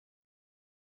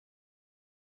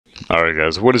Alright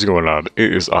guys, what is going on?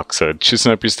 It is Oxide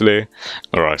Snipers today.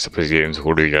 Alright, so play games,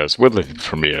 what do you guys would like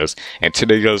from me guys? And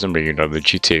today guys, I'm bringing another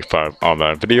GTA 5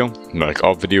 online video. Like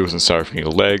all videos, and sorry for any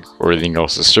lag or anything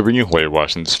else disturbing you while you're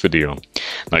watching this video.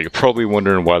 Now you're probably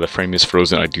wondering why the frame is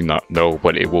frozen. I do not know,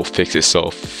 but it will fix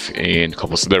itself in a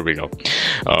couple, so there we go.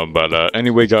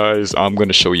 Anyway guys, I'm going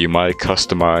to show you my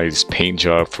customized paint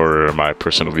job for my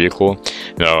personal vehicle.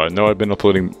 Now I know I've been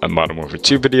uploading Modern Warfare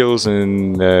 2 videos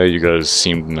and you guys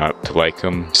seem not to like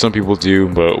them. Some people do,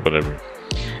 but whatever.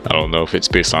 I don't know if it's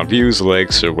based on views,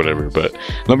 likes, or whatever, but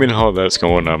let me know how that's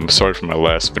going. I'm sorry for my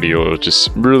last video, it was just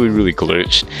really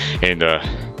glitched, and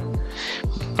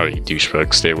oh, you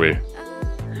douchebag, stay away.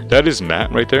 That is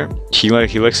Matt right there. He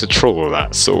likes to troll a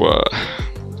lot, so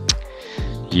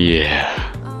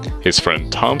yeah. His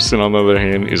friend Thompson, on the other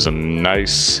hand, is a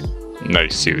nice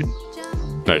dude.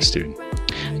 Nice dude.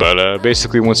 But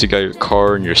basically, once you got your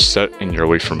car and you're set and you're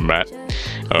away from Matt,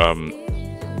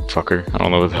 fucker, I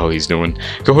don't know what the hell he's doing,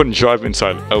 go ahead and drive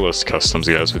inside LS Customs,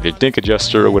 guys, with your Didnt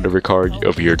adjuster or whatever car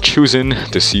of your choosing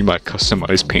to see my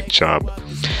customized paint job.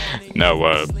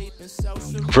 Now,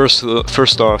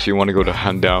 first off, you want to go to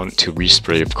hand down to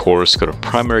respray, of course. Go to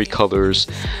primary colors.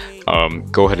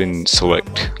 Go ahead and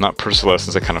select, not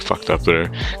personalized, I kind of fucked up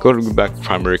there. Go back to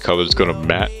primary colors, go to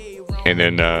matte, and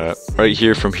then right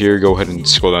here, from here, go ahead and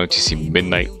scroll down to see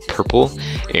midnight purple,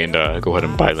 and go ahead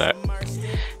and buy that.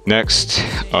 Next,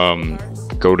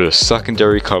 go to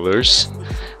secondary colors.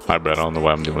 My bad, I don't know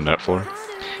why I'm doing that for.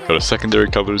 Go to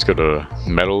secondary colors, go to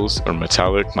metals or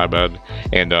metallic, my bad,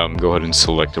 and go ahead and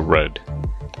select red.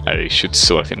 I should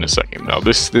select it in a second. Now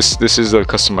this is a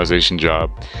customization job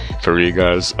for you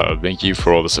guys. Thank you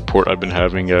for all the support I've been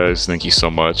having, guys. Thank you so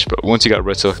much. But once you got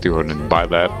red selected, go ahead and buy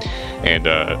that, and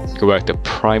go back to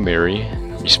primary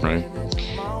respray.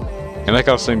 And like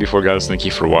I was saying before, guys, thank you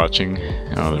for watching.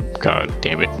 Oh, god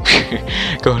damn it.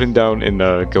 Go ahead and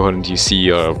go ahead and you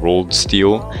see rolled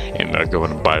steel, and go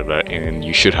ahead and buy that, and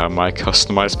you should have my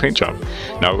customized paint job.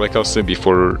 Now, like I was saying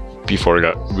before I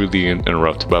got really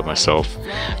interrupted by myself,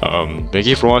 thank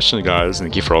you for watching, guys.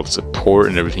 Thank you for all the support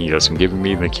and everything you guys have been giving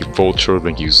me. Thank you, Vulture.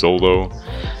 Thank you, Zolo.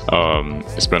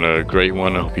 It's been a great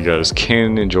one. I hope you guys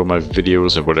can enjoy my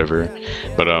videos or whatever.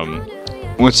 But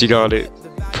once you got it,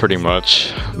 pretty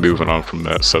much moving on from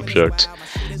that subject,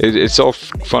 it's all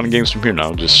fun and games from here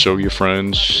now. Just show your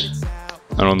friends.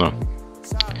 I don't know.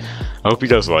 I hope you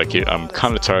guys like it. I'm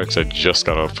kind of tired because I just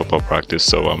got out of football practice,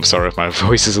 so I'm sorry if my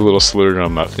voice is a little slurred and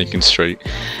I'm not thinking straight.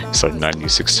 It's like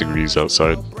 96 degrees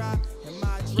outside.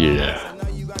 Yeah.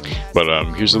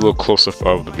 But here's a little close-up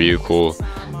of the vehicle,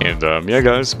 and yeah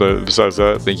guys, but besides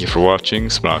that, thank you for watching.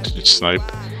 It's been Oxide Snipe,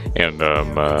 and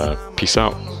peace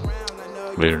out.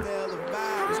 Later.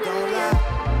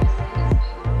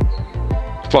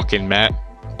 Fucking Matt.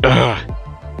 Ugh.